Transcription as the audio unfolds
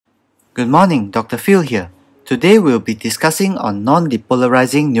Good morning, Dr. Phil here. Today we'll be discussing on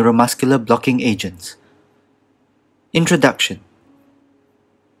non-depolarizing neuromuscular blocking agents. Introduction.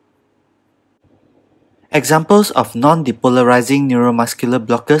 Examples of non-depolarizing neuromuscular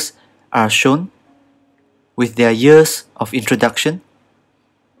blockers are shown with their years of introduction.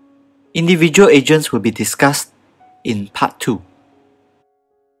 Individual agents will be discussed in Part 2.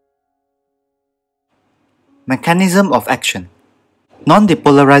 Mechanism of action.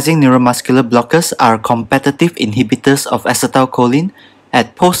 Non-depolarizing neuromuscular blockers are competitive inhibitors of acetylcholine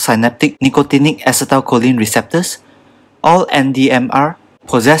at postsynaptic nicotinic acetylcholine receptors. All NDMR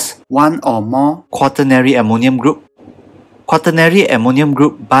possess one or more quaternary ammonium group. Quaternary ammonium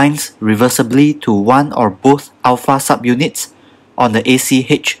group binds reversibly to one or both alpha subunits on the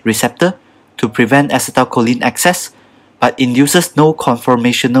ACH receptor to prevent acetylcholine access, but induces no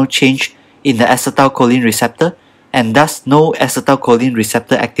conformational change in the acetylcholine receptor, and thus no acetylcholine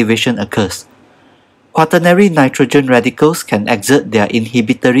receptor activation occurs. Quaternary nitrogen radicals can exert their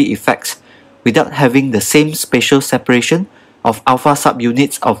inhibitory effects without having the same spatial separation of alpha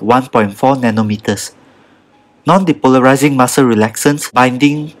subunits of 1.4 nanometers. Non-depolarizing muscle relaxants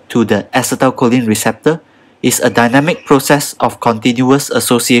binding to the acetylcholine receptor is a dynamic process of continuous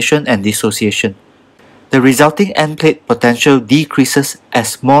association and dissociation. The resulting end plate potential decreases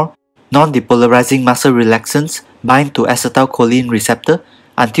as more non-depolarizing muscle relaxants bind to acetylcholine receptor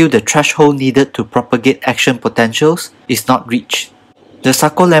until the threshold needed to propagate action potentials is not reached. The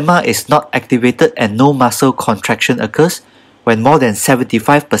sarcolemma is not activated and no muscle contraction occurs when more than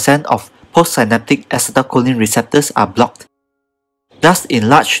 75% of postsynaptic acetylcholine receptors are blocked. Thus, in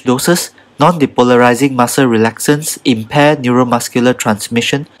large doses, non-depolarizing muscle relaxants impair neuromuscular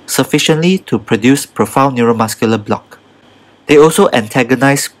transmission sufficiently to produce profound neuromuscular block. They also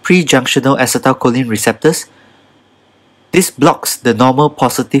antagonize pre-junctional acetylcholine receptors. This blocks the normal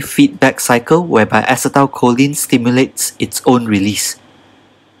positive feedback cycle whereby acetylcholine stimulates its own release.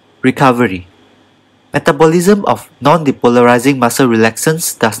 Recovery. Metabolism of non-depolarizing muscle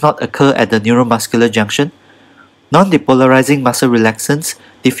relaxants does not occur at the neuromuscular junction. Non-depolarizing muscle relaxants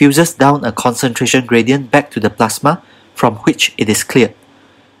diffuses down a concentration gradient back to the plasma from which it is cleared.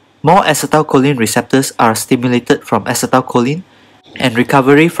 More acetylcholine receptors are stimulated from acetylcholine, and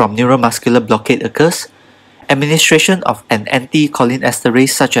recovery from neuromuscular blockade occurs. Administration of an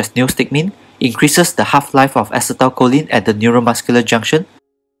anti-cholinesterase such as neostigmine increases the half-life of acetylcholine at the neuromuscular junction.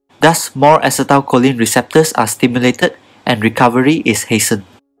 Thus, more acetylcholine receptors are stimulated and recovery is hastened.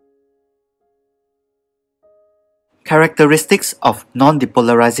 Characteristics of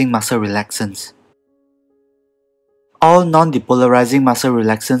non-depolarizing muscle relaxants. All non-depolarizing muscle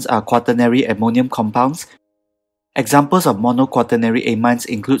relaxants are quaternary ammonium compounds. Examples of monoquaternary amines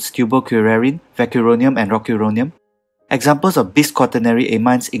include tubocurarine, vecuronium, and rocuronium. Examples of bisquaternary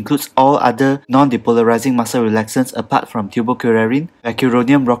amines include all other non-depolarizing muscle relaxants apart from tubocurarine,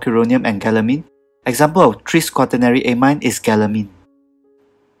 vecuronium, rocuronium, and galamine. Example of trisquaternary amine is galamine.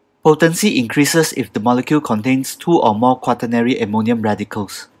 Potency increases if the molecule contains two or more quaternary ammonium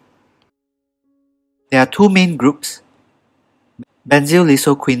radicals. There are two main groups: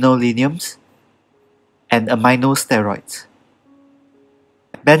 Benzylisoquinoliniums and aminosteroids.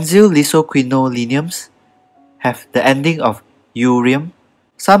 Benzylisoquinoliniums have the ending of -urium.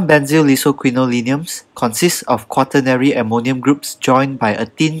 Some benzylisoquinoliniums consist of quaternary ammonium groups joined by a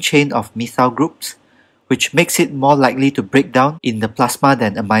thin chain of methyl groups, which makes it more likely to break down in the plasma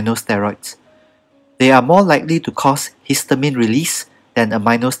than aminosteroids. They are more likely to cause histamine release than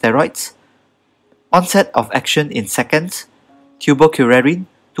aminosteroids. Onset of action in seconds: tubocurarine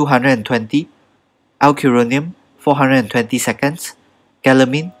 220, alcuronium 420 seconds,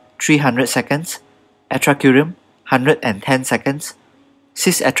 galamine 300 seconds, atracurium 110 seconds,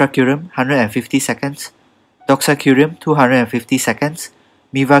 cisatracurium 150 seconds, doxacurium 250 seconds,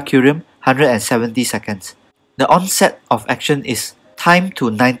 mivacurium 170 seconds. The onset of action is time to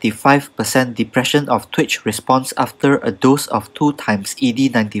 95% depression of twitch response after a dose of 2 times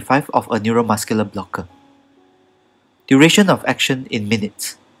ED95 of a neuromuscular blocker. Duration of action in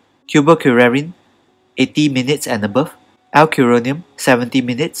minutes: tubocurarine 80 minutes and above, alcuronium 70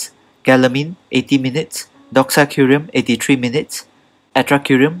 minutes, galamine 80 minutes, doxacurium 83 minutes,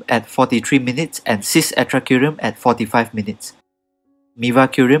 atracurium at 43 minutes, and cisatracurium at 45 minutes.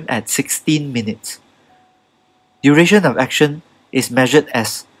 Mivacurium at 16 minutes. Duration of action is measured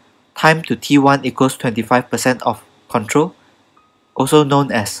as time to T1 equals 25% of control, also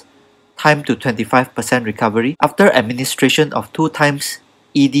known as time to 25% recovery, after administration of 2 times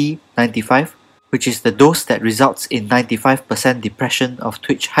ED95, which is the dose that results in 95% depression of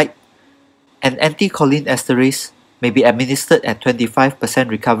twitch height. An anti-cholinesterase may be administered at 25%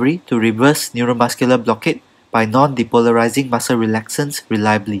 recovery to reverse neuromuscular blockade by non-depolarizing muscle relaxants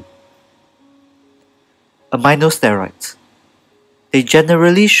reliably. Aminosteroids. They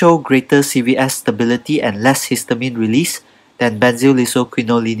generally show greater CVS stability and less histamine release than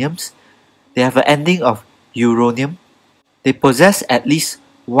benzylisoquinoliniums. They have an ending of uronium. They possess at least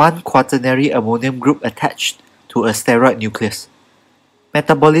one quaternary ammonium group attached to a steroid nucleus.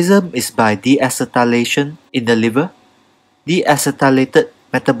 Metabolism is by deacetylation in the liver. Deacetylated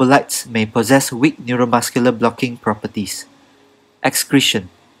metabolites may possess weak neuromuscular blocking properties. Excretion.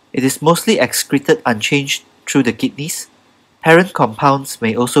 It is mostly excreted unchanged through the kidneys. Parent compounds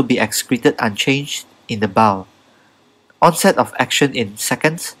may also be excreted unchanged in the bowel. Onset of action in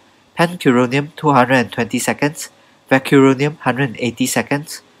seconds. Pancuronium 220 seconds, vecuronium 180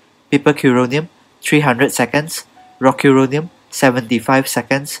 seconds, pipacuronium 300 seconds, rocuronium 75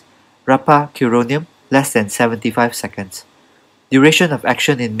 seconds, rapacuronium less than 75 seconds. Duration of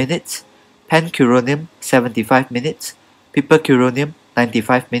action in minutes. Pancuronium 75 minutes, pipacuronium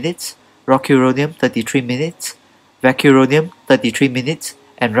 95 minutes, rocuronium 33 minutes, vecuronium 33 minutes,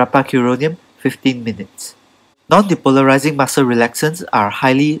 and rapacuronium 15 minutes. Non-depolarizing muscle relaxants are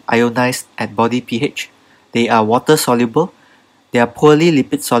highly ionized at body pH. They are water-soluble, they are poorly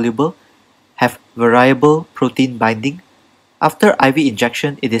lipid-soluble, have variable protein binding. After IV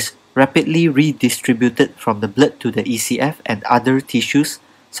injection, it is rapidly redistributed from the blood to the ECF and other tissues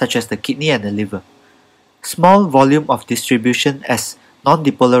such as the kidney and the liver. Small volume of distribution as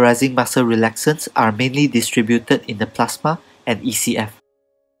non-depolarizing muscle relaxants are mainly distributed in the plasma and ECF.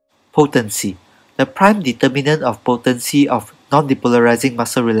 Potency. The prime determinant of potency of non-depolarizing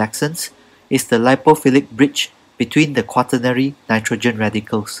muscle relaxants is the lipophilic bridge between the quaternary nitrogen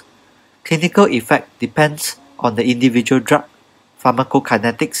radicals. Clinical effect depends on the individual drug,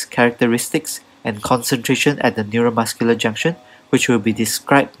 pharmacokinetics, characteristics, and concentration at the neuromuscular junction, which will be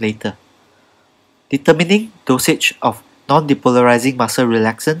described later. Determining dosage of non-depolarizing muscle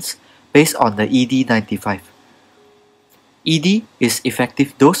relaxants based on the ED95. ED is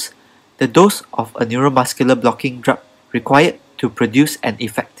effective dose, the dose of a neuromuscular blocking drug required to produce an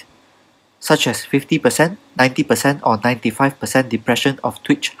effect, such as 50%, 90%, or 95% depression of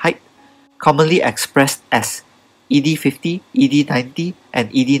twitch height, commonly expressed as ED50, ED90, and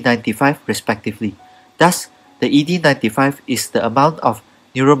ED95 respectively. Thus, the ED95 is the amount of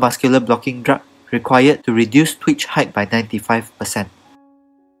neuromuscular blocking drug required to reduce twitch height by 95%.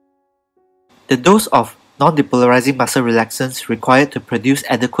 The dose of non-depolarizing muscle relaxants required to produce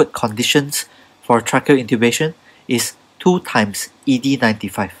adequate conditions for tracheal intubation is 2 times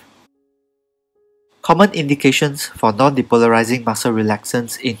ED95. Common indications for non-depolarizing muscle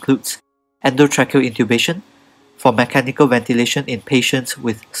relaxants includes endotracheal intubation, for mechanical ventilation in patients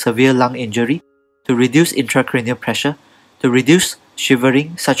with severe lung injury, to reduce intracranial pressure, to reduce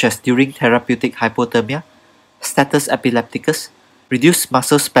shivering such as during therapeutic hypothermia, status epilepticus, reduce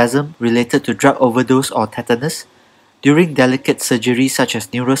muscle spasm related to drug overdose or tetanus, during delicate surgery such as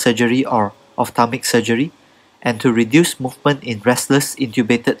neurosurgery or ophthalmic surgery, and to reduce movement in restless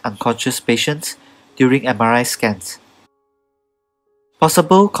intubated unconscious patients during MRI scans.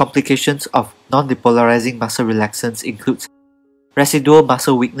 Possible complications of non-depolarizing muscle relaxants include residual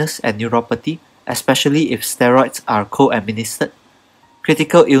muscle weakness and neuropathy, especially if steroids are co-administered,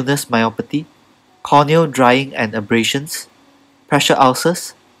 critical illness myopathy, corneal drying and abrasions, pressure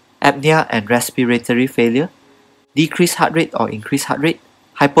ulcers, apnea and respiratory failure, decreased heart rate or increased heart rate,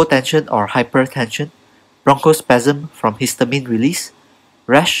 hypotension or hypertension, bronchospasm from histamine release,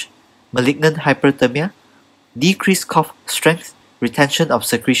 rash, malignant hyperthermia, decreased cough strength, retention of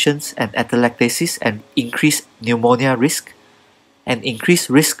secretions and atelectasis and increased pneumonia risk, and increased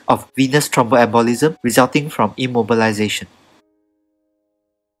risk of venous thromboembolism resulting from immobilization.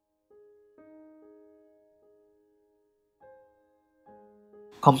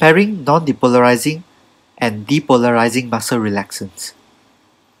 Comparing non-depolarizing and depolarizing muscle relaxants.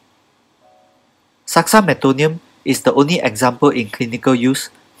 Succinylmetonium is the only example in clinical use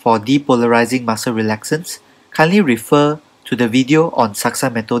for depolarizing muscle relaxants. Kindly refer to the video on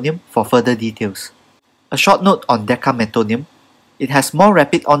succinylmetonium for further details. A short note on decametonium. It has more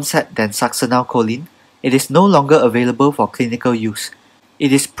rapid onset than succinylcholine. It is no longer available for clinical use.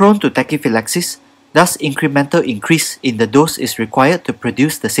 It is prone to tachyphylaxis, thus incremental increase in the dose is required to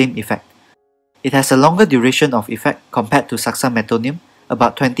produce the same effect. It has a longer duration of effect compared to succinylmetonium,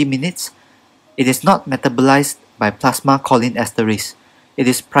 about 20 minutes. It is not metabolized by plasma cholinesterase. It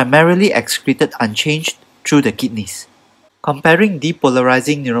is primarily excreted unchanged through the kidneys. Comparing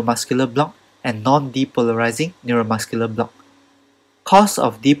depolarizing neuromuscular block and non-depolarizing neuromuscular block. Cause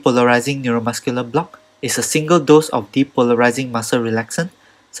of depolarizing neuromuscular block. is a single dose of depolarizing muscle relaxant,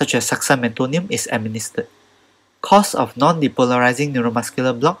 such as succinylmetonium, is administered. Cause of non-depolarizing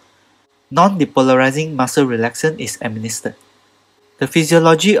neuromuscular block: non-depolarizing muscle relaxant is administered. The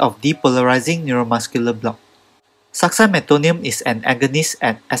physiology of depolarizing neuromuscular block. Succinylmetonium is an agonist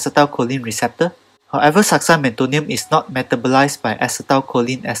at acetylcholine receptor. However, succinylmetonium is not metabolized by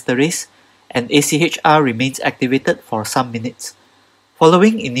acetylcholine esterase, and AChR remains activated for some minutes.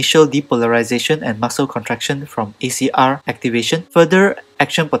 Following initial depolarization and muscle contraction from ACR activation, further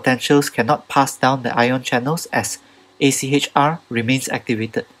action potentials cannot pass down the ion channels as AChR remains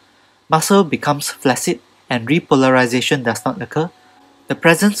activated. Muscle becomes flaccid and repolarization does not occur. The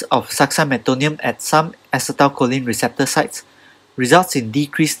presence of succinylmetonium at some acetylcholine receptor sites results in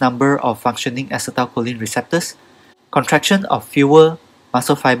decreased number of functioning acetylcholine receptors. Contraction of fewer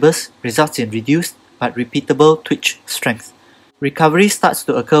muscle fibers results in reduced but repeatable twitch strength. Recovery starts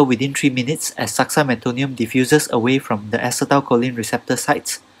to occur within 3 minutes as succinylmetonium diffuses away from the acetylcholine receptor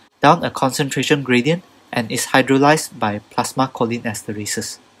sites down a concentration gradient and is hydrolyzed by plasma choline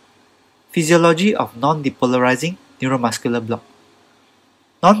esterases. Physiology of non-depolarizing neuromuscular block.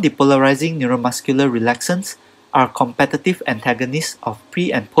 Non-depolarizing neuromuscular relaxants are competitive antagonists of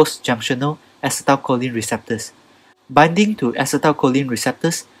pre- and post-junctional acetylcholine receptors. Binding to acetylcholine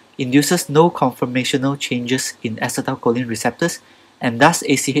receptors induces no conformational changes in acetylcholine receptors, and thus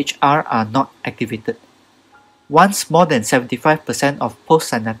AChR are not activated. Once more than 75% of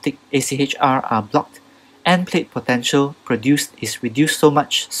postsynaptic AChR are blocked, end plate potential produced is reduced so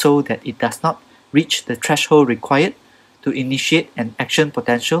much so that it does not reach the threshold required to initiate an action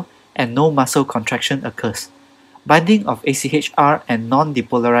potential and no muscle contraction occurs. Binding of AChR and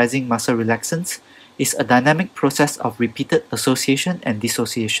non-depolarizing muscle relaxants is a dynamic process of repeated association and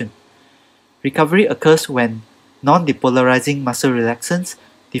dissociation. Recovery occurs when non-depolarizing muscle relaxants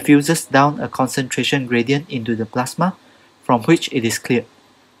diffuses down a concentration gradient into the plasma from which it is cleared.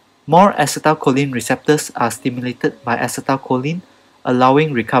 More acetylcholine receptors are stimulated by acetylcholine,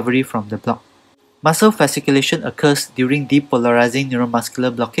 allowing recovery from the block. Muscle fasciculation occurs during depolarizing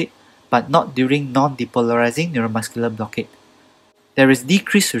neuromuscular blockade, but not during non-depolarizing neuromuscular blockade. There is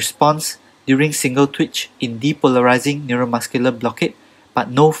decreased response during single twitch in depolarizing neuromuscular blockade, but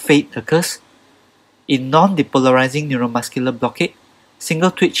no fade occurs. In non-depolarizing neuromuscular blockade,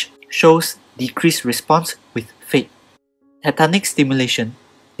 single twitch shows decreased response with fade. Tetanic stimulation.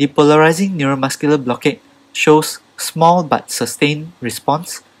 Depolarizing neuromuscular blockade shows small but sustained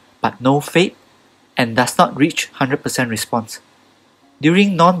response, but no fade, and does not reach 100% response.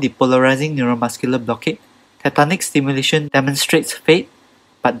 During non-depolarizing neuromuscular blockade, tetanic stimulation demonstrates fade,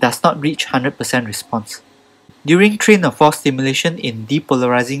 but does not reach 100% response. During train of force stimulation in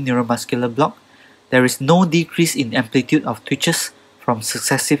depolarizing neuromuscular block, there is no decrease in amplitude of twitches from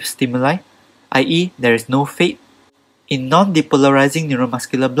successive stimuli, i.e. there is no fade. In non-depolarizing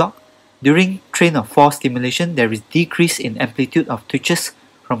neuromuscular block, during train of force stimulation there is decrease in amplitude of twitches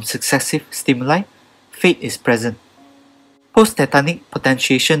from successive stimuli, fade is present. Post-tetanic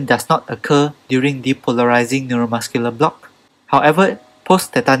potentiation does not occur during depolarizing neuromuscular block. However,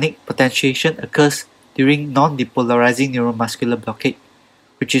 post-tetanic potentiation occurs during non-depolarizing neuromuscular blockade,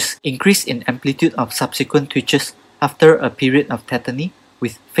 which is increase in amplitude of subsequent twitches after a period of tetany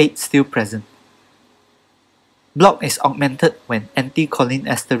with fade still present. Block is augmented when anticholine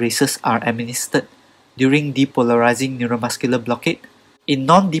esterases are administered during depolarizing neuromuscular blockade. In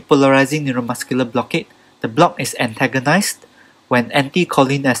non-depolarizing neuromuscular blockade, the block is antagonized when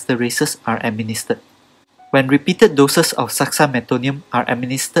anticholine esterases are administered. When repeated doses of succinylmetonium are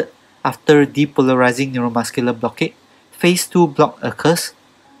administered after depolarizing neuromuscular blockade, phase 2 block occurs,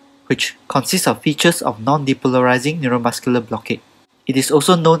 which consists of features of non-depolarizing neuromuscular blockade. It is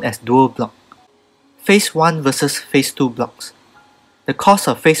also known as dual block. Phase 1 versus Phase 2 blocks. The cause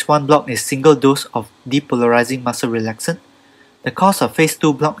of Phase 1 block is single dose of depolarizing muscle relaxant. The cause of Phase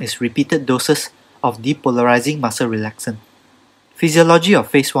 2 block is repeated doses of depolarizing muscle relaxant. Physiology of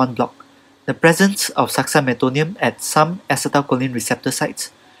Phase 1 block. The presence of succinylmetonium at some acetylcholine receptor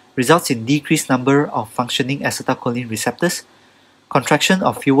sites results in decreased number of functioning acetylcholine receptors. Contraction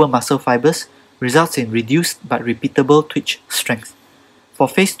of fewer muscle fibers results in reduced but repeatable twitch strength. For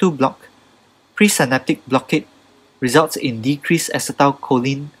Phase 2 block, presynaptic blockade results in decreased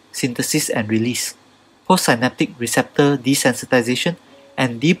acetylcholine synthesis and release. Postsynaptic receptor desensitization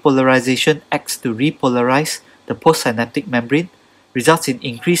and depolarization acts to repolarize the postsynaptic membrane, results in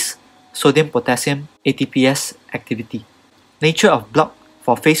increased sodium-potassium ATPase activity. Nature of block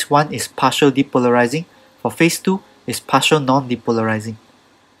for Phase 1 is partial depolarizing, for Phase 2 is partial non-depolarizing.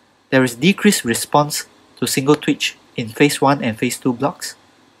 There is decreased response to single twitch in Phase 1 and Phase 2 blocks.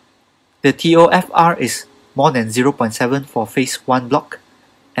 The TOFR is more than 0.7 for phase 1 block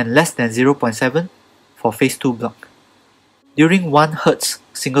and less than 0.7 for phase 2 block. During 1 Hz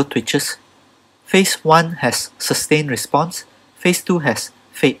single twitches, phase 1 has sustained response, phase 2 has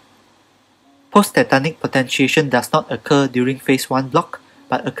fade. Post-tetanic potentiation does not occur during phase 1 block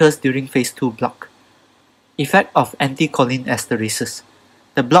but occurs during phase 2 block. Effect of anticholinesterase.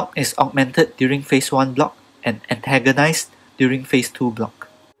 The block is augmented during phase 1 block and antagonized during phase 2 block.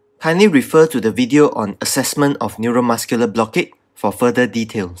 Kindly refer to the video on assessment of neuromuscular blockade for further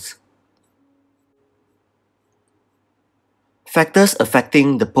details. Factors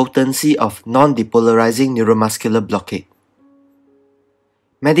affecting the potency of non-depolarizing neuromuscular blockade.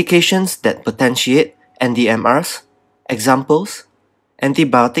 Medications that potentiate NDMRs, examples,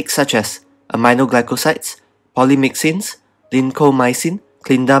 antibiotics such as aminoglycosides, polymyxins, lincomycin,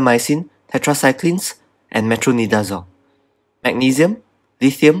 clindamycin, tetracyclines, and metronidazole. Magnesium,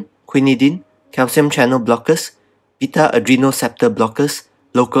 lithium, quinidine, calcium channel blockers, beta-adrenoceptor blockers,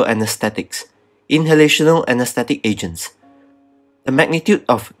 local anesthetics, inhalational anesthetic agents. The magnitude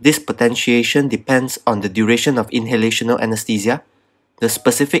of this potentiation depends on the duration of inhalational anesthesia, the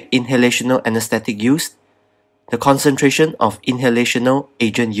specific inhalational anesthetic used, the concentration of inhalational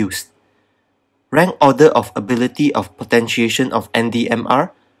agent used. Rank order of ability of potentiation of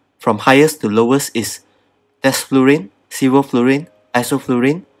NDMR from highest to lowest is desflurane, sevoflurane,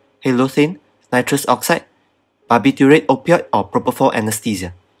 isoflurane, halothane, nitrous oxide, barbiturate opioid or propofol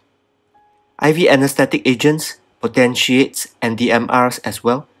anesthesia. IV anesthetic agents potentiates NDMRs as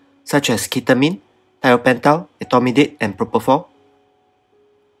well, such as ketamine, thiopental, etomidate, and propofol.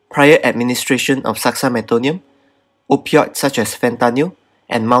 Prior administration of suxametonium, opioids such as fentanyl,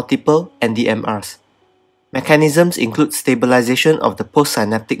 and multiple NDMRs. Mechanisms include stabilization of the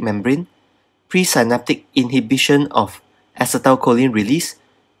postsynaptic membrane, presynaptic inhibition of acetylcholine release,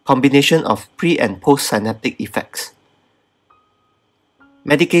 combination of pre- and postsynaptic effects.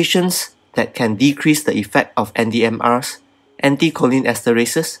 Medications that can decrease the effect of NDMRs,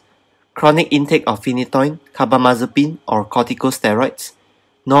 anticholinesterases, chronic intake of phenytoin, carbamazepine or corticosteroids,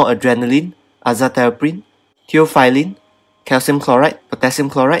 noradrenaline, azathioprine, theophylline, calcium chloride, potassium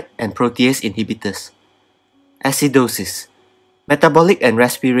chloride, and protease inhibitors. Acidosis. Metabolic and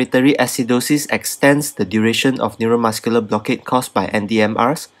respiratory acidosis extends the duration of neuromuscular blockade caused by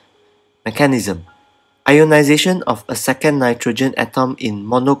NDMRs. Mechanism. Ionization of a second nitrogen atom in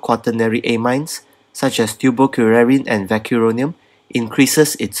monoquaternary amines, such as tubocurarine and vecuronium,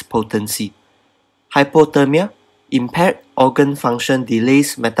 increases its potency. Hypothermia. Impaired organ function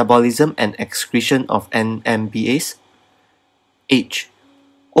delays metabolism and excretion of NMBAs. Age.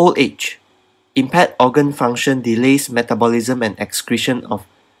 Old age. Impaired organ function delays metabolism and excretion of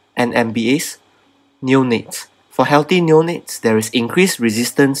NMBAs. Neonates. For healthy neonates, there is increased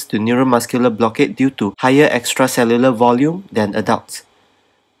resistance to neuromuscular blockade due to higher extracellular volume than adults.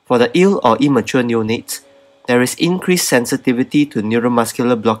 For the ill or immature neonates, there is increased sensitivity to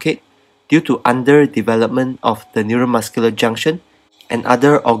neuromuscular blockade due to underdevelopment of the neuromuscular junction and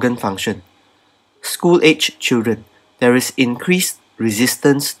other organ function. School-age children, there is increased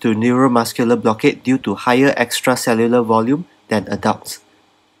resistance to neuromuscular blockade due to higher extracellular volume than adults.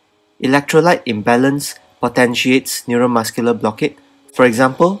 Electrolyte imbalance potentiates neuromuscular blockade, for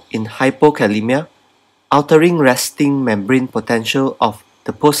example, in hypokalemia, altering resting membrane potential of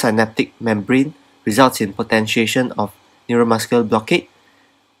the postsynaptic membrane results in potentiation of neuromuscular blockade.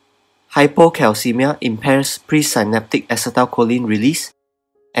 Hypocalcemia impairs presynaptic acetylcholine release,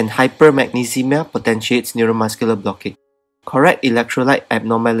 and hypermagnesemia potentiates neuromuscular blockade. Correct electrolyte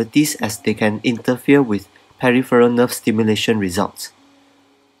abnormalities as they can interfere with peripheral nerve stimulation results.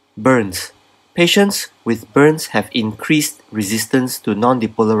 Burns. Patients with burns have increased resistance to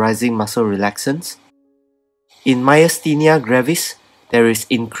non-depolarizing muscle relaxants. In myasthenia gravis, there is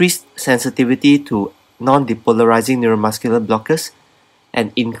increased sensitivity to non-depolarizing neuromuscular blockers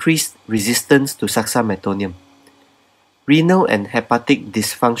and increased resistance to suxametonium. Renal and hepatic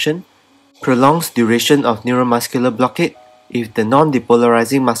dysfunction prolongs duration of neuromuscular blockade if the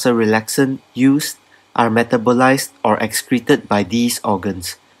non-depolarizing muscle relaxant used are metabolized or excreted by these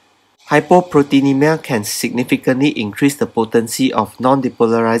organs. Hypoproteinemia can significantly increase the potency of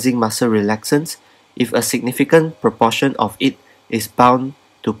non-depolarizing muscle relaxants if a significant proportion of it is bound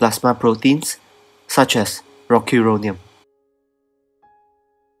to plasma proteins, such as rocuronium.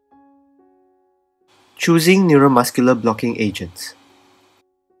 Choosing neuromuscular blocking agents.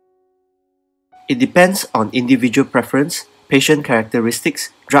 It depends on individual preference, patient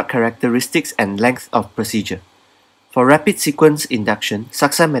characteristics, drug characteristics, and length of procedure. For rapid sequence induction,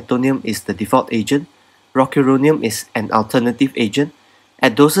 suxametonium is the default agent, rocuronium is an alternative agent,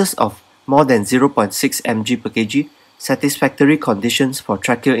 at doses of more than 0.6 mg per kg, satisfactory conditions for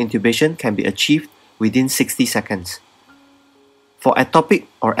tracheal intubation can be achieved within 60 seconds. For atopic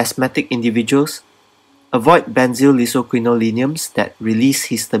or asthmatic individuals, avoid benzylisoquinoliniums that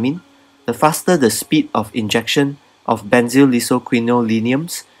release histamine. The faster the speed of injection of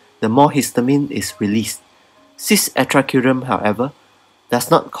benzylisoquinoliniums, the more histamine is released. Cis-atracurium, however,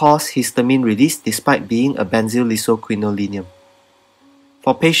 does not cause histamine release despite being a benzylisoquinolinium.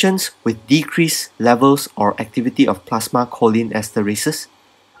 For patients with decreased levels or activity of plasma cholinesterases,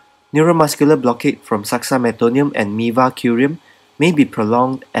 neuromuscular blockade from suxametonium and mivacurium may be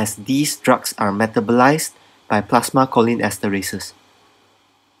prolonged as these drugs are metabolized by plasma cholinesterases.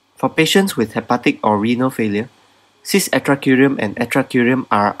 For patients with hepatic or renal failure, cis-atracurium and atracurium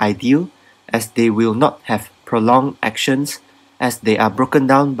are ideal as they will not have prolonged actions as they are broken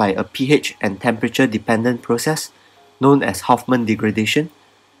down by a pH and temperature dependent process known as Hofmann degradation.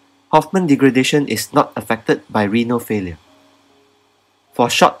 Hofmann degradation is not affected by renal failure. For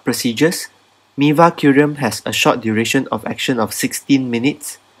short procedures, mivacurium has a short duration of action of 16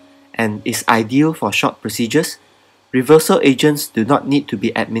 minutes and is ideal for short procedures. Reversal agents do not need to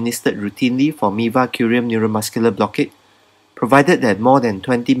be administered routinely for mivacurium neuromuscular blockade, provided that more than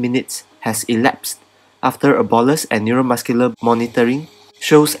 20 minutes has elapsed after a bolus and neuromuscular monitoring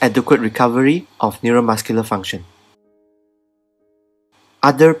shows adequate recovery of neuromuscular function.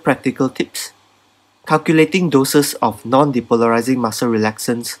 Other practical tips: calculating doses of non-depolarizing muscle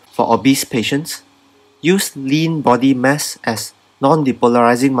relaxants for obese patients. Use lean body mass as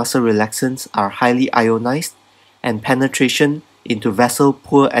non-depolarizing muscle relaxants are highly ionized and penetration into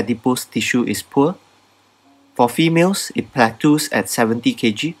vessel-poor adipose tissue is poor. For females, it plateaus at 70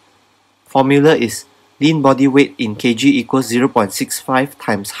 kg. Formula is lean body weight in kg equals 0.65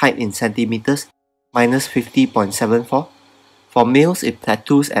 times height in centimeters minus 50.74. For males, it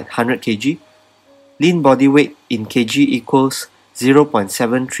plateaus at 100 kg. Lean body weight in kg equals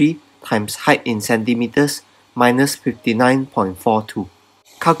 0.73 times height in centimeters minus 59.42.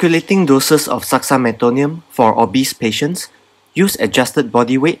 Calculating doses of suxametonium for obese patients, use adjusted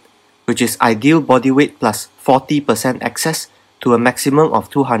body weight, which is ideal body weight plus 40% excess to a maximum of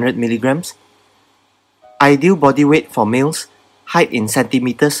 200 mg. Ideal body weight for males, height in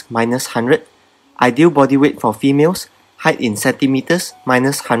centimeters minus 100. Ideal body weight for females, height in centimeters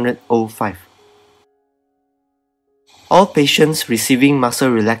minus 105. All patients receiving muscle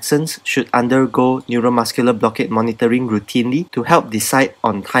relaxants should undergo neuromuscular blockade monitoring routinely to help decide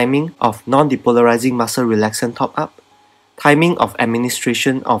on timing of non-depolarizing muscle relaxant top-up, timing of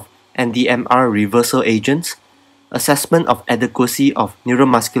administration of NDMR reversal agents, assessment of adequacy of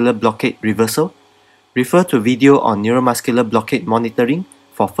neuromuscular blockade reversal. Refer to video on neuromuscular blockade monitoring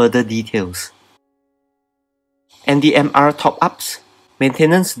for further details. NDMR top-ups.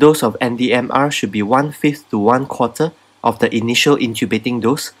 Maintenance dose of NDMR should be 1/5 to 1/4 of the initial intubating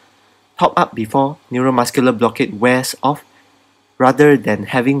dose. Top up before neuromuscular blockade wears off rather than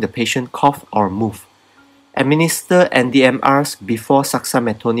having the patient cough or move. Administer NDMRs before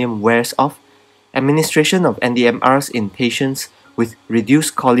suxametonium wears off. Administration of NDMRs in patients with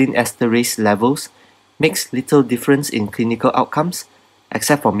reduced cholinesterase levels makes little difference in clinical outcomes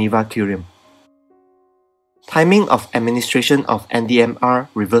except for mivacurium. Timing of administration of NDMR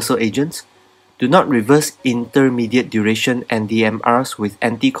reversal agents. Do not reverse intermediate duration NDMRs with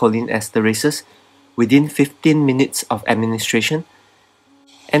anticholinesterases within 15 minutes of administration.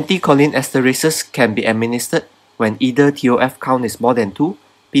 Anticholinesterases can be administered when either TOF count is more than 2,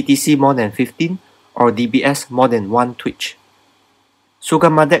 PTC more than 15, or DBS more than 1 twitch.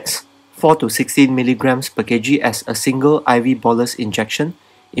 Sugammadex 4 to 16 mg per kg as a single IV bolus injection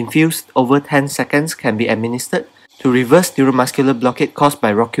infused over 10 seconds can be administered to reverse neuromuscular blockade caused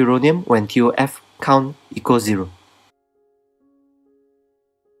by rocuronium when TOF count equals 0.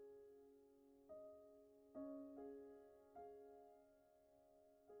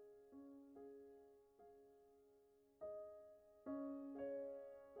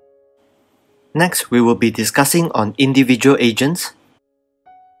 Next, we will be discussing on individual agents.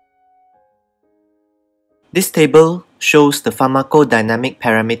 This table shows the pharmacodynamic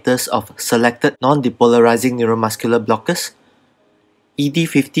parameters of selected non-depolarizing neuromuscular blockers.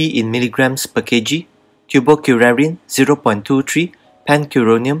 ED50 in milligrams per kg, tubocurarine 0.23,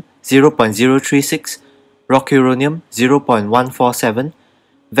 pancuronium 0.036, rocuronium 0.147,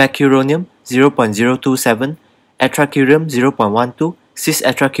 vacuronium 0.027, atracurium 0.12,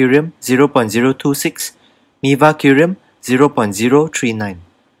 cis-atracurium 0.026, mivacurium 0.039.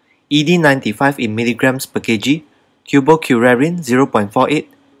 ED95 in milligrams per kg, tubocurarine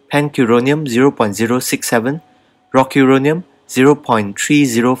 0.48, pancuronium 0.067, rocuronium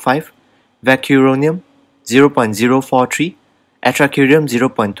 0.305, Vecuronium 0.043, Atracurium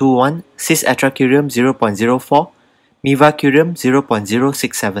 0.21, Cis-Atracurium 0.04, Mivacurium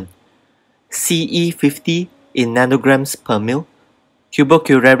 0.067. CE50 in nanograms per mil,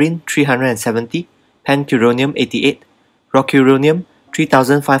 Tubocurarine 370, Pancuronium 88, Rocuronium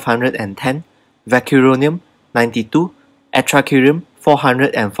 3510, Vecuronium 92, Atracurium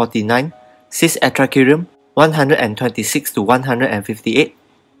 449, Cis-Atracurium 126 to 158,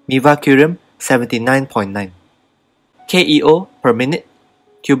 Mivacurium 79.9. KEO per minute,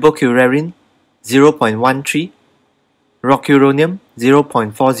 Tubocurarine 0.13, Rocuronium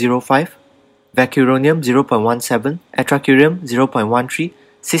 0.405, Vecuronium 0.17, Atracurium 0.13,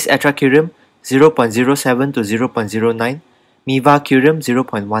 Cis-Atracurium 0.07 to 0.09, Mivacurium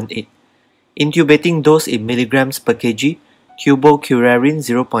 0.18. Intubating dose in milligrams per kg, Tubocurarine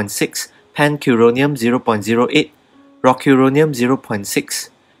 0.6, Pancuronium 0.08, Rocuronium 0.6,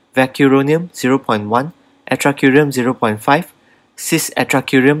 Vecuronium 0.1, Atracurium 0.5,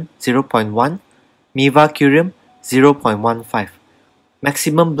 Cis-Atracurium 0.1, Mivacurium 0.15.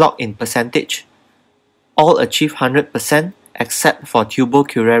 Maximum block in percentage. All achieve 100% except for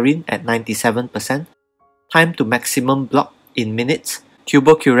Tubocurarine at 97%. Time to maximum block in minutes.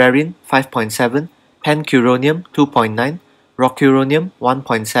 Tubocurarine 5.7, Pancuronium 2.9, Rocuronium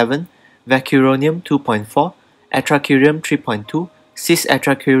 1.7, Vecuronium 2.4, Atracurium 3.2,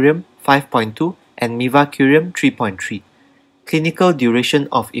 Cis-Atracurium 5.2, and Mivacurium 3.3. Clinical duration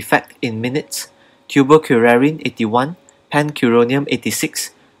of effect in minutes. Tubocurarine 81, Pancuronium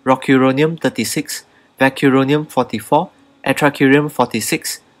 86, Rocuronium 36, Vecuronium 44, Atracurium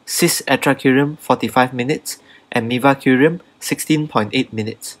 46, Cis-Atracurium 45 minutes, and Mivacurium 16.8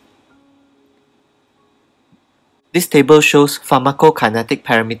 minutes. This table shows pharmacokinetic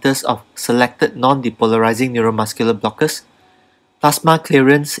parameters of selected non-depolarizing neuromuscular blockers. Plasma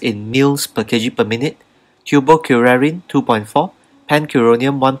clearance in mils per kg per minute, Tubocurarine 2.4,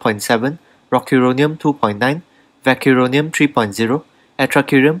 Pancuronium 1.7, Rocuronium 2.9, Vecuronium 3.0,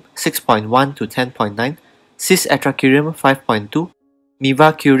 Atracurium 6.1 to 10.9, Cis-Atracurium 5.2,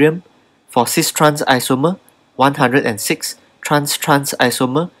 Mivacurium for cis-trans isomer 106, trans-trans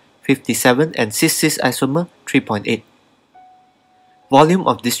isomer 57, and cis-cis isomer 3.8. Volume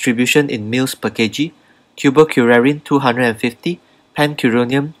of distribution in mils per kg, Tubocurarine 250,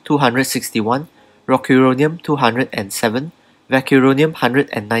 Pancuronium 261, Rocuronium 207, Vecuronium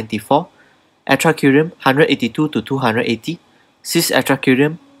 194, Atracurium 182 to 280,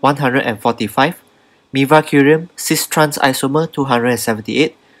 Cis-Atracurium 145, Mivacurium cis-trans isomer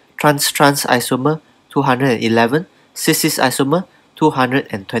 278, trans-trans isomer 211, cis-cis isomer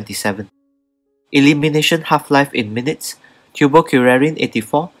 227. Elimination half-life in minutes, Tubocurarine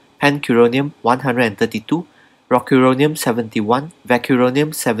 84, Pancuronium 132, Rocuronium 71,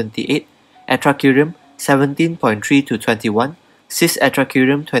 Vecuronium 78, Atracurium 17.3 to 21,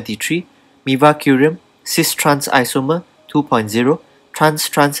 Cis-Atracurium 23, Mivacurium cis-trans isomer 2.0,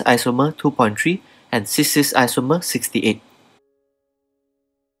 trans-trans isomer 2.3, and cis-cis isomer 68.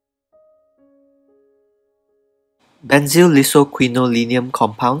 Benzylisoquinolinium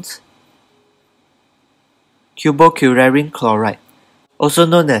compounds. Tubocurarine chloride. Also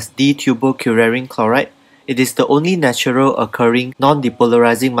known as D-tubocurarine chloride, it is the only natural occurring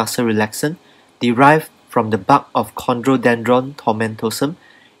non-depolarizing muscle relaxant derived from the bark of Chondrodendron tomentosum.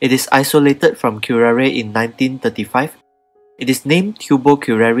 It is isolated from curare in 1935. It is named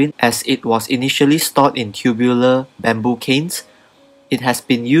tubocurarine as it was initially stored in tubular bamboo canes. It has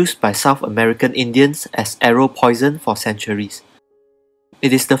been used by South American Indians as arrow poison for centuries.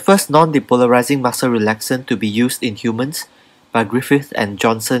 It is the first non-depolarizing muscle relaxant to be used in humans by Griffith and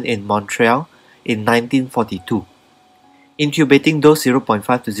Johnson in Montreal in 1942. Intubating dose 0.5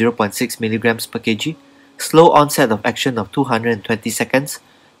 to 0.6 mg per kg, slow onset of action of 220 seconds,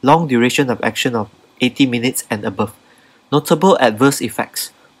 long duration of action of 80 minutes and above. Notable adverse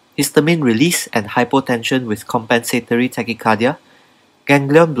effects: histamine release and hypotension with compensatory tachycardia.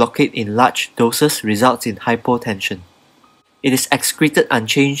 Ganglion blockade in large doses results in hypotension. It is excreted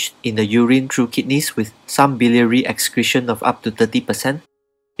unchanged in the urine through kidneys with some biliary excretion of up to 30%.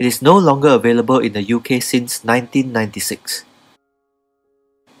 It is no longer available in the UK since 1996.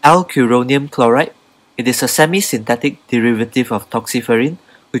 Alcuronium chloride. It is a semi-synthetic derivative of toxiferin,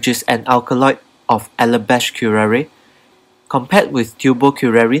 which is an alkaloid of Alabash curare. Compared with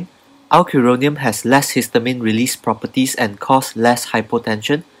tubocurarine, alcuronium has less histamine release properties and cause less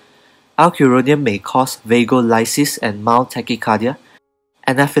hypotension. Alcuronium may cause vagolysis and mild tachycardia.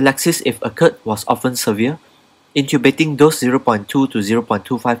 Anaphylaxis, if occurred, was often severe. Intubating dose 0.2 to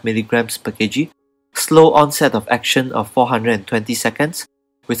 0.25 mg per kg. Slow onset of action of 420 seconds.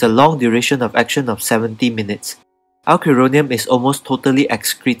 with a long duration of action of 70 minutes. Alcuronium is almost totally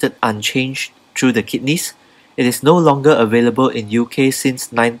excreted unchanged through the kidneys. It is no longer available in UK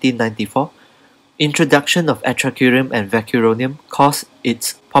since 1994. Introduction of atracurium and vecuronium caused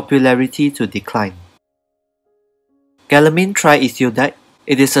its popularity to decline. Galamine triethiodide.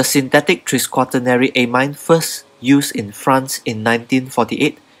 It is a synthetic trisquaternary amine first used in France in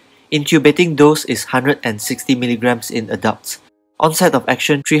 1948. Intubating dose is 160 mg in adults. Onset of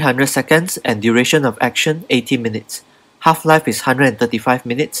action 300 seconds and duration of action 80 minutes. Half-life is 135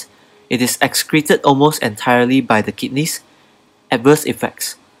 minutes. It is excreted almost entirely by the kidneys. Adverse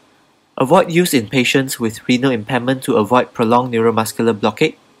effects. Avoid use in patients with renal impairment to avoid prolonged neuromuscular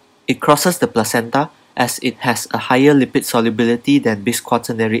blockade. It crosses the placenta as it has a higher lipid solubility than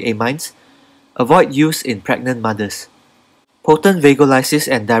bisquaternary amines. Avoid use in pregnant mothers. Potent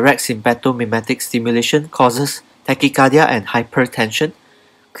vagolysis and direct sympathomimetic stimulation causes tachycardia and hypertension.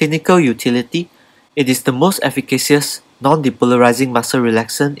 Clinical utility. It is the most efficacious non-depolarizing muscle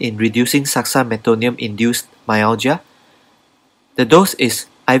relaxant in reducing succinylmetonium-induced myalgia. The dose is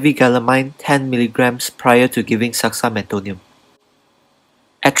IV galamine 10 mg prior to giving succinylmetonium.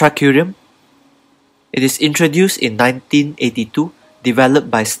 Atracurium. It is introduced in 1982, developed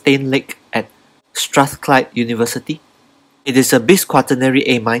by Steinlake at Strathclyde University. It is a bisquaternary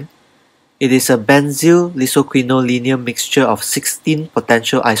amine. It is a benzylisoquinolinium mixture of 16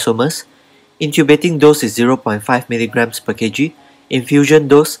 potential isomers. Intubating dose is 0.5 mg per kg. Infusion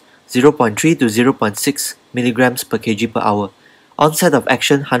dose 0.3 to 0.6 mg per kg per hour. Onset of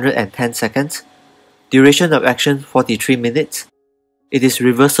action 110 seconds. Duration of action 43 minutes. It is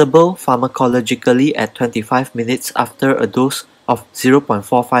reversible pharmacologically at 25 minutes after a dose of 0.45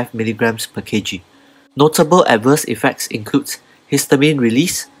 mg per kg. Notable adverse effects include histamine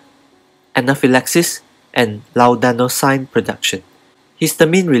release, anaphylaxis, and laudanosine production.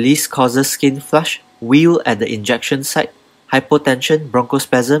 Histamine release causes skin flush, wheal at the injection site, hypotension,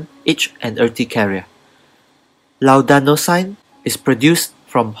 bronchospasm, itch, and urticaria. Laudanosine is produced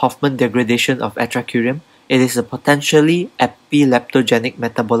from Hofmann degradation of atracurium. It is a potentially epileptogenic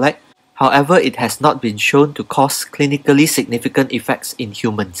metabolite. However, it has not been shown to cause clinically significant effects in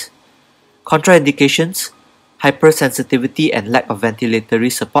humans. Contraindications: hypersensitivity and lack of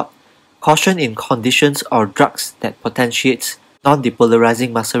ventilatory support. Caution in conditions or drugs that potentiates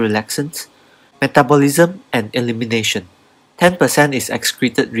non-depolarizing muscle relaxants. Metabolism and elimination. 10% is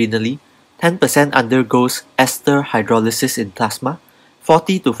excreted renally. 10% undergoes ester hydrolysis in plasma.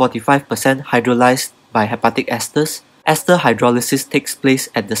 40 to 45% hydrolyzed by hepatic esters. Ester hydrolysis takes place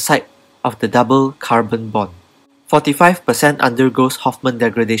at the site of the double carbon bond. 45% undergoes Hofmann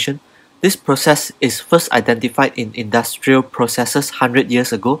degradation. This process is first identified in industrial processes 100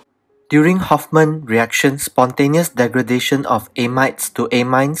 years ago. During Hofmann reaction, spontaneous degradation of amides to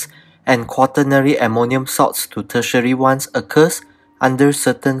amines and quaternary ammonium salts to tertiary ones occurs under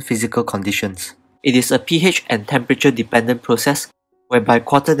certain physical conditions. It is a pH and temperature dependent process whereby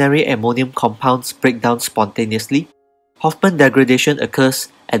quaternary ammonium compounds break down spontaneously. Hofmann degradation occurs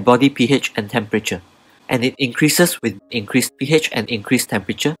at body pH and temperature, and it increases with increased pH and increased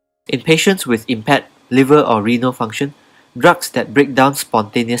temperature. In patients with impaired liver or renal function, drugs that break down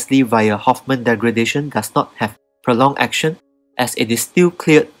spontaneously via Hofmann degradation does not have prolonged action as it is still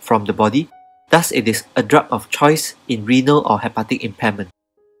cleared from the body. Thus, it is a drug of choice in renal or hepatic impairment.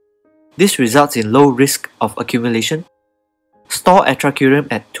 This results in low risk of accumulation. Store atracurium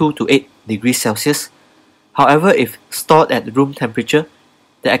at 2 to 8 degrees Celsius. However, if stored at room temperature,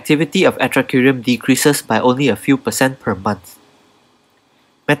 the activity of atracurium decreases by only a few % per month.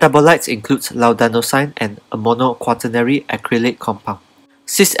 Metabolites include laudanosine and a monoquaternary acrylate compound.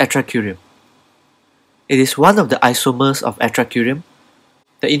 Cis-atracurium. It is one of the isomers of atracurium.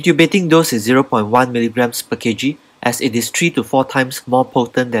 The intubating dose is 0.1 mg per kg as it is 3 to 4 times more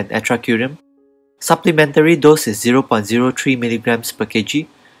potent than atracurium. Supplementary dose is 0.03 mg per kg.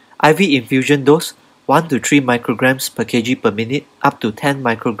 IV infusion dose 1 to 3 micrograms per kg per minute up to 10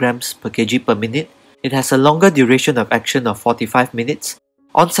 micrograms per kg per minute. It has a longer duration of action of 45 minutes.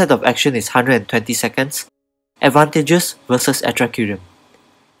 Onset of action is 120 seconds. Advantages versus atracurium.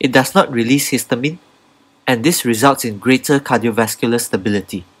 It does not release histamine, and this results in greater cardiovascular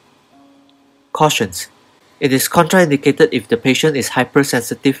stability. Cautions. It is contraindicated if the patient is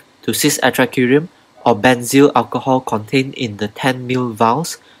hypersensitive to cis-atracurium or benzyl alcohol contained in the 10 ml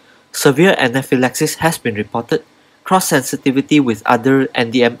vials. Severe anaphylaxis has been reported. Cross-sensitivity with other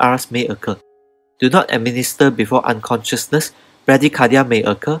NDMRs may occur. Do not administer before unconsciousness. Bradycardia may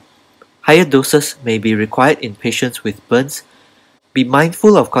occur. Higher doses may be required in patients with burns. Be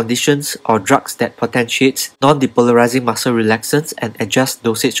mindful of conditions or drugs that potentiate non-depolarizing muscle relaxants and adjust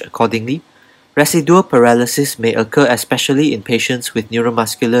dosage accordingly. Residual paralysis may occur especially in patients with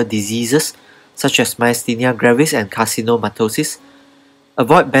neuromuscular diseases such as myasthenia gravis and carcinomatosis.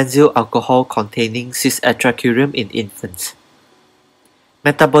 Avoid benzyl alcohol containing cis-atracurium in infants.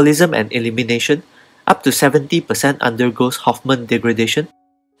 Metabolism and elimination. Up to 70% undergoes Hofmann degradation.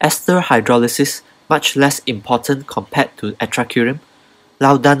 Ester hydrolysis, much less important compared to atracurium.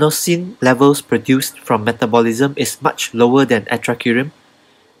 Laudanosine levels produced from metabolism is much lower than atracurium,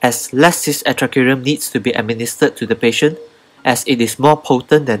 as less cis-atracurium needs to be administered to the patient, as it is more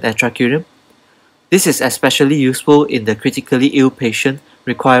potent than atracurium. This is especially useful in the critically ill patient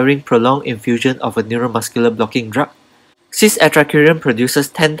requiring prolonged infusion of a neuromuscular blocking drug. Cis-atracurium produces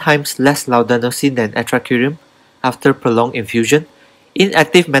 10 times less laudanosine than atracurium after prolonged infusion.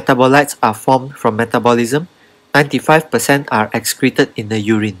 Inactive metabolites are formed from metabolism. 95% are excreted in the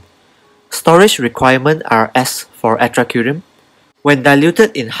urine. Storage requirements are as for atracurium. When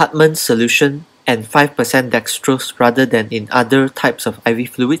diluted in Hartmann solution and 5% dextrose rather than in other types of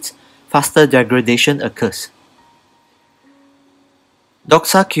IV fluids, faster degradation occurs.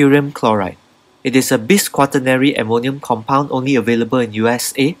 Doxacurium chloride. It is a bis-quaternary ammonium compound only available in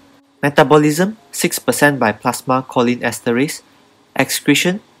USA. Metabolism 6% by plasma cholinesterase.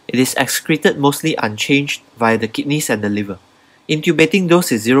 Excretion, it is excreted mostly unchanged via the kidneys and the liver. Intubating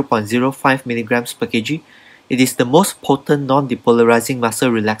dose is 0.05 mg per kg. It is the most potent non-depolarizing muscle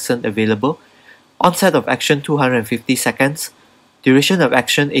relaxant available. Onset of action 250 seconds. Duration of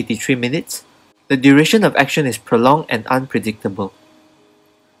action 83 minutes. The duration of action is prolonged and unpredictable.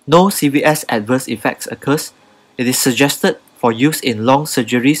 No CVS adverse effects occurs. It is suggested for use in long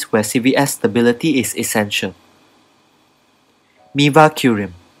surgeries where CVS stability is essential.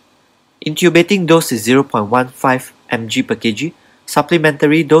 Mivacurium. Intubating dose is 0.15 mg per kg.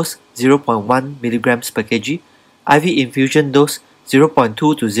 Supplementary dose 0.1 mg per kg. IV infusion dose 0.2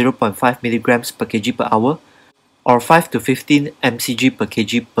 to 0.5 mg per kg per hour or 5 to 15 mcg per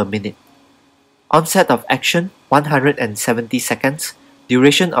kg per minute. Onset of action 170 seconds.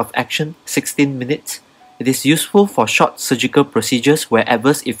 Duration of action 16 minutes. It is useful for short surgical procedures where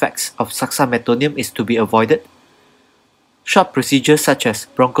adverse effects of suxametonium is to be avoided. Short procedures such as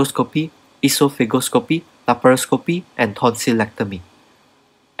bronchoscopy, esophagoscopy, laparoscopy, and tonsillectomy.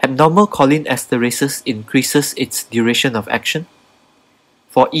 Abnormal cholinesterases increases its duration of action.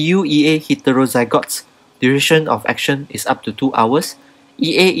 For EU-EA heterozygotes, duration of action is up to 2 hours.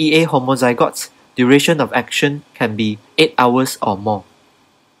 EA-EA homozygotes, duration of action can be 8 hours or more.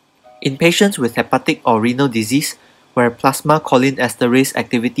 In patients with hepatic or renal disease, where plasma cholinesterase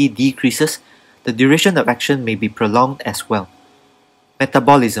activity decreases, the duration of action may be prolonged as well.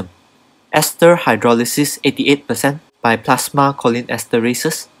 Metabolism. Ester hydrolysis 88% by plasma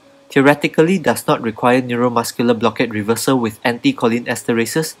cholinesterases theoretically does not require neuromuscular blockade reversal with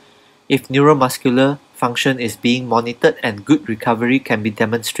anti-cholinesterases if neuromuscular function is being monitored and good recovery can be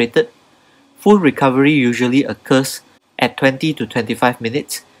demonstrated. Full recovery usually occurs at 20 to 25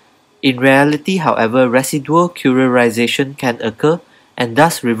 minutes. In reality, however, residual curarization can occur, and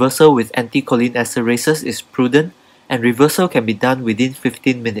thus reversal with anti-cholinesterases is prudent, and reversal can be done within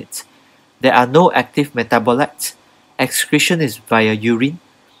 15 minutes. There are no active metabolites. Excretion is via urine.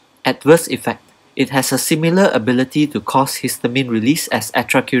 Adverse effect. It has a similar ability to cause histamine release as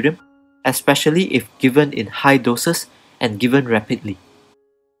atracurium, especially if given in high doses and given rapidly.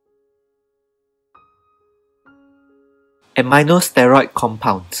 Aminosteroid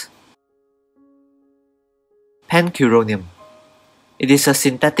compounds. Pancuronium. It is a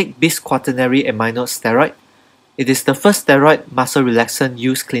synthetic bis-quaternary aminosteroid. It is the first steroid muscle relaxant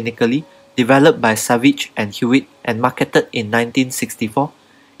used clinically, developed by Savage and Hewitt and marketed in 1964.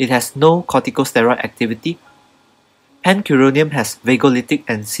 It has no corticosteroid activity. Pancuronium has vagolytic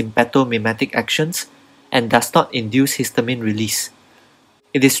and sympathomimetic actions and does not induce histamine release.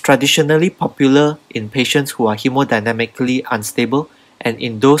 It is traditionally popular in patients who are hemodynamically unstable and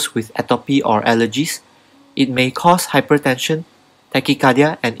in those with atopy or allergies. It may cause hypertension,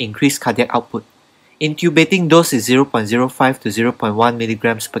 tachycardia, and increased cardiac output. Intubating dose is 0.05 to 0.1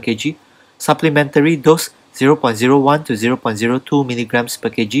 mg per kg. Supplementary dose 0.01 to 0.02 mg per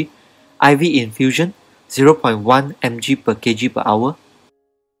kg. IV infusion 0.1 mg per kg per hour.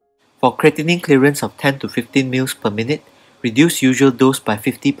 For creatinine clearance of 10 to 15 ml per minute, reduce usual dose by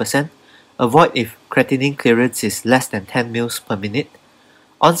 50%. Avoid if creatinine clearance is less than 10 ml per minute.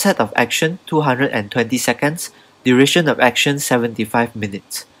 Onset of action 220 seconds. Duration of action 75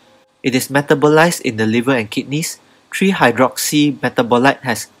 minutes. It is metabolized in the liver and kidneys. 3-hydroxy metabolite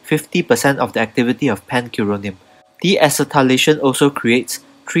has 50% of the activity of pancuronium. Deacetylation also creates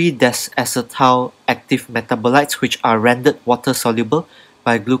 3-desacetyl active metabolites which are rendered water-soluble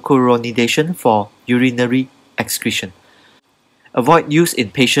by glucuronidation for urinary excretion. Avoid use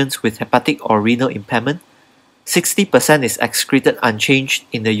in patients with hepatic or renal impairment. 60% is excreted unchanged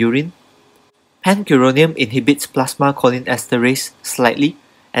in the urine. Pancuronium inhibits plasma cholinesterase slightly,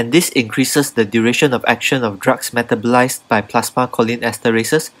 and this increases the duration of action of drugs metabolized by plasma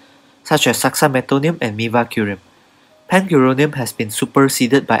cholinesterases such as suxametonium and mivacurium. Pancuronium has been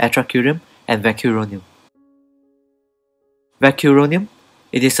superseded by atracurium and vecuronium. Vecuronium,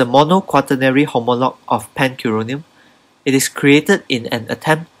 it is a monoquaternary homologue of pancuronium. It is created in an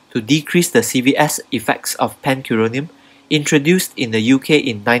attempt to decrease the CVS effects of pancuronium, introduced in the UK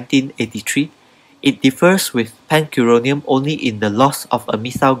in 1983. It differs with pancuronium only in the loss of a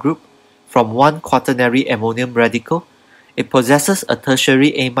methyl group from one quaternary ammonium radical. It possesses a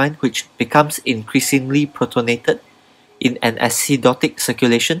tertiary amine which becomes increasingly protonated in an acidotic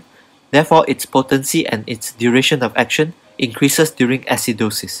circulation. Therefore, its potency and its duration of action increases during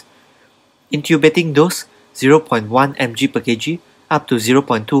acidosis. Intubating dose 0.1 mg per kg up to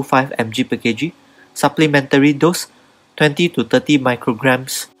 0.25 mg per kg. Supplementary dose 20 to 30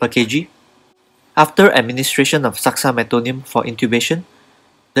 micrograms per kg. After administration of suxametonium for intubation,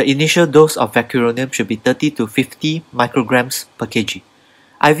 the initial dose of vecuronium should be 30 to 50 micrograms per kg.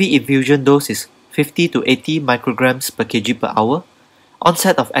 IV infusion dose is 50 to 80 micrograms per kg per hour.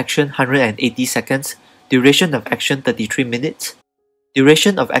 Onset of action 180 seconds. Duration of action 33 minutes.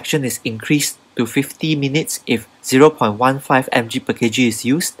 Duration of action is increased to 50 minutes if 0.15 mg per kg is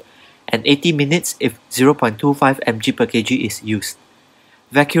used and 80 minutes if 0.25 mg per kg is used.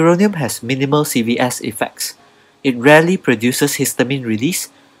 Vecuronium has minimal CVS effects. It rarely produces histamine release.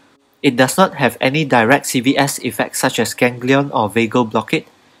 It does not have any direct CVS effects such as ganglion or vagal blockade,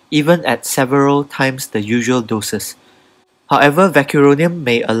 even at several times the usual doses. However, vecuronium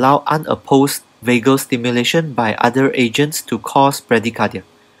may allow unopposed vagal stimulation by other agents to cause bradycardia.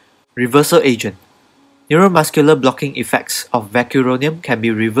 Reversal agent. Neuromuscular blocking effects of vecuronium can be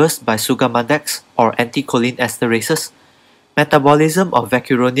reversed by sugammadex or anticholinesterases. Metabolism of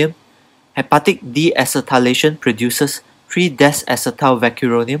vecuronium. Hepatic deacetylation produces 3-desacetyl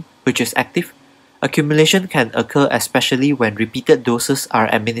vecuronium, which is active. Accumulation can occur especially when repeated doses are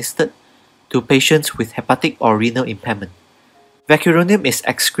administered to patients with hepatic or renal impairment. Vecuronium is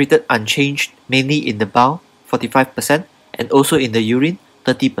excreted unchanged mainly in the bowel, 45%, and also in the urine,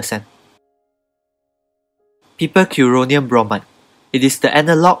 30%. Pipercuronium bromide. It is the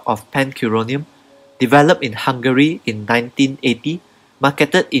analog of pancuronium, developed in Hungary in 1980,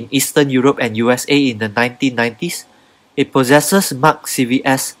 marketed in Eastern Europe and USA in the 1990s. It possesses marked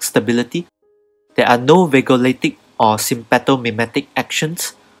CVS stability. There are no vagolytic or sympathomimetic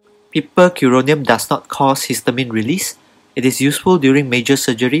actions. Pipercuronium does not cause histamine release. It is useful during major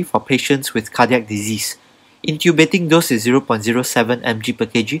surgery for patients with cardiac disease. Intubating dose is 0.07 mg per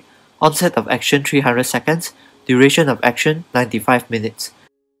kg. Onset of action 300 seconds. Duration of action 95 minutes.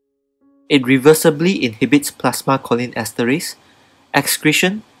 It reversibly inhibits plasma cholinesterase.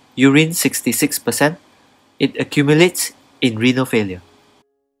 Excretion, urine 66%. It accumulates in renal failure.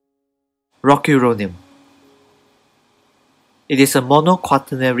 Rocuronium. It is a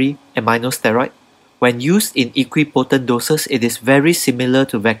monoquaternary aminosteroid. When used in equipotent doses, it is very similar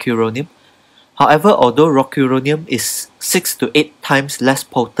to vecuronium. However, although rocuronium is 6 to 8 times less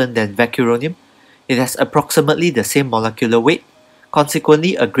potent than vecuronium, it has approximately the same molecular weight.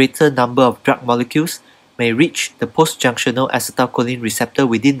 Consequently, a greater number of drug molecules may reach the post-junctional acetylcholine receptor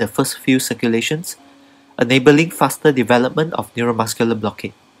within the first few circulations, enabling faster development of neuromuscular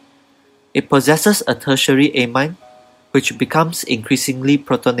blockade. It possesses a tertiary amine, which becomes increasingly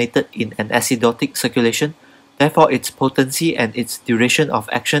protonated in an acidotic circulation. Therefore, its potency and its duration of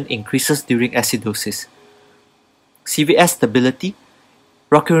action increases during acidosis. CVS stability.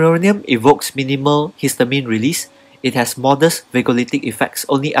 Rocuronium evokes minimal histamine release. It has modest vagolytic effects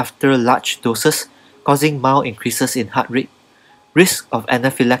only after large doses, causing mild increases in heart rate. Risk of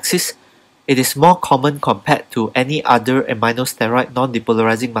anaphylaxis. It is more common compared to any other aminosteroid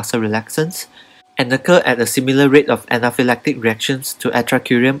non-depolarizing muscle relaxants and occur at a similar rate of anaphylactic reactions to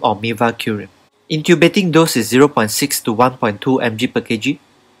atracurium or mivacurium. Intubating dose is 0.6 to 1.2 mg per kg.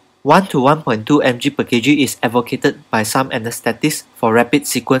 1 to 1.2 mg per kg is advocated by some anesthetists for rapid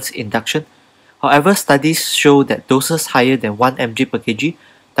sequence induction. However, studies show that doses higher than 1 mg per kg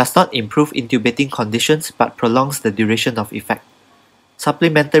does not improve intubating conditions but prolongs the duration of effect.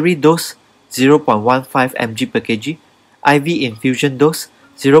 Supplementary dose 0.15 mg per kg. IV infusion dose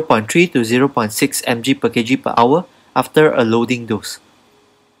 0.3 to 0.6 mg per kg per hour after a loading dose.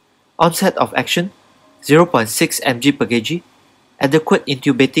 Onset of action 0.6 mg per kg. Adequate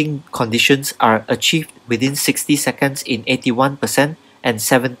intubating conditions are achieved within 60 seconds in 81% and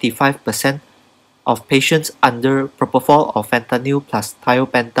 75% of patients under propofol or fentanyl plus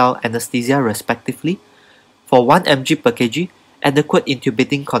thiopental anesthesia respectively. For 1 mg per kg, adequate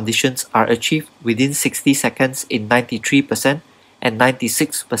intubating conditions are achieved within 60 seconds in 93% and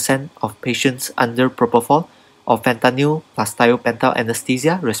 96% of patients under propofol or fentanyl plus thiopental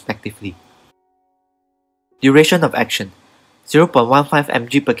anesthesia respectively. Duration of action: 0.15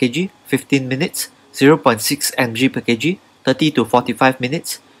 mg per kg, 15 minutes, 0.6 mg per kg, 30 to 45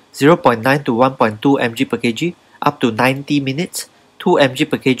 minutes, 0.9 to 1.2 mg per kg, up to 90 minutes, 2 mg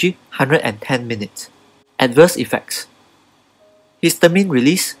per kg, 110 minutes. Adverse effects: histamine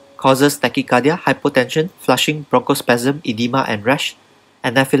release causes tachycardia, hypotension, flushing, bronchospasm, edema and rash,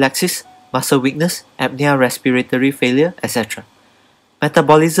 anaphylaxis, muscle weakness, apnea, respiratory failure, etc.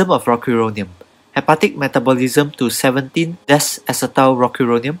 Metabolism of rocuronium: hepatic metabolism to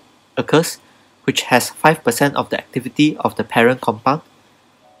 17-des-acetylrocuronium occurs, which has 5% of the activity of the parent compound.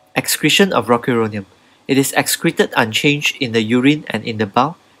 Excretion of rocuronium: it is excreted unchanged in the urine and in the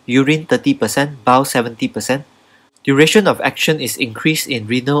bowel, urine 30%, bowel 70%. Duration of action is increased in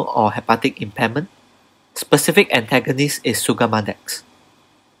renal or hepatic impairment. Specific antagonist is sugammadex.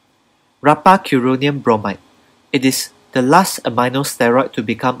 Rapacuronium bromide: it is the last aminosteroid to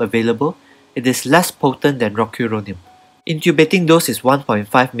become available. It is less potent than rocuronium. Intubating dose is 1.5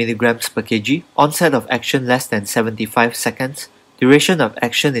 mg per kg. Onset of action less than 75 seconds. Duration of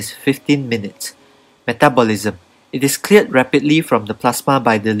action is 15 minutes. Metabolism: it is cleared rapidly from the plasma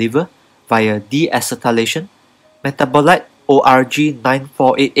by the liver via deacetylation. Metabolite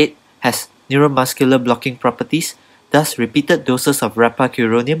ORG9488 has neuromuscular blocking properties, thus repeated doses of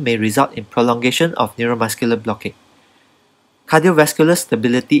rapacuronium may result in prolongation of neuromuscular blockade. Cardiovascular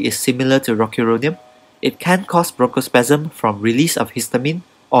stability is similar to rocuronium. It can cause bronchospasm from release of histamine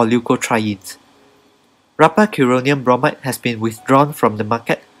or leukotrienes. Rapacuronium bromide has been withdrawn from the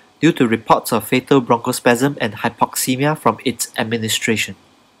market due to reports of fatal bronchospasm and hypoxemia from its administration.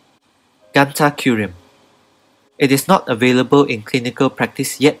 Gantacurium: it is not available in clinical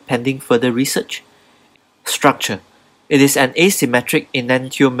practice yet pending further research. Structure: it is an asymmetric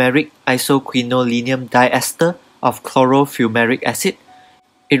enantiomeric isoquinolinium diester of chlorofumaric acid.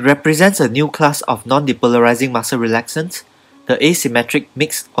 It represents a new class of non-depolarizing muscle relaxants, the asymmetric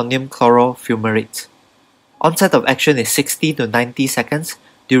mixed onium chlorofumarates. Onset of action is 60 to 90 seconds.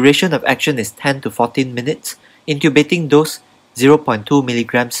 Duration of action is 10 to 14 minutes. Intubating dose 0.2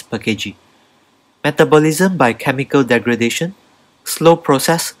 mg per kg. Metabolism by chemical degradation: slow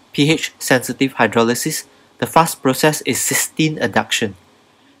process, pH-sensitive hydrolysis. The fast process is cysteine adduction.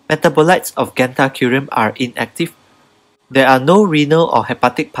 Metabolites of Gantacurium are inactive. There are no renal or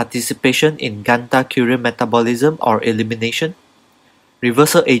hepatic participation in Gantacurium metabolism or elimination.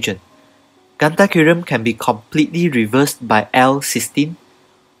 Reversal agent: Gantacurium can be completely reversed by L-cysteine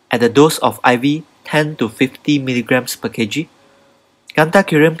at a dose of IV 10 to 50 mg per kg.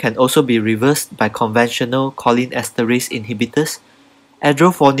 Gantacurium can also be reversed by conventional cholinesterase inhibitors.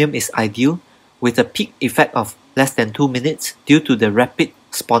 Adrophonium is ideal, with a peak effect of less than 2 minutes due to the rapid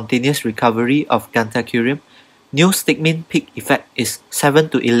spontaneous recovery of Gantacurium. Neostigmine peak effect is 7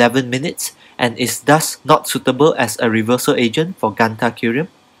 to 11 minutes and is thus not suitable as a reversal agent for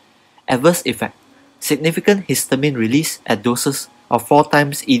Gantacurium. Adverse effect: significant histamine release at doses of 4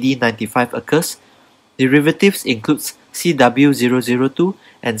 times ED95 occurs. Derivatives includes CW002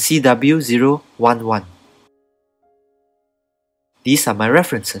 and CW011. These are my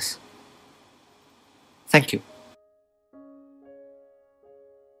references. Thank you.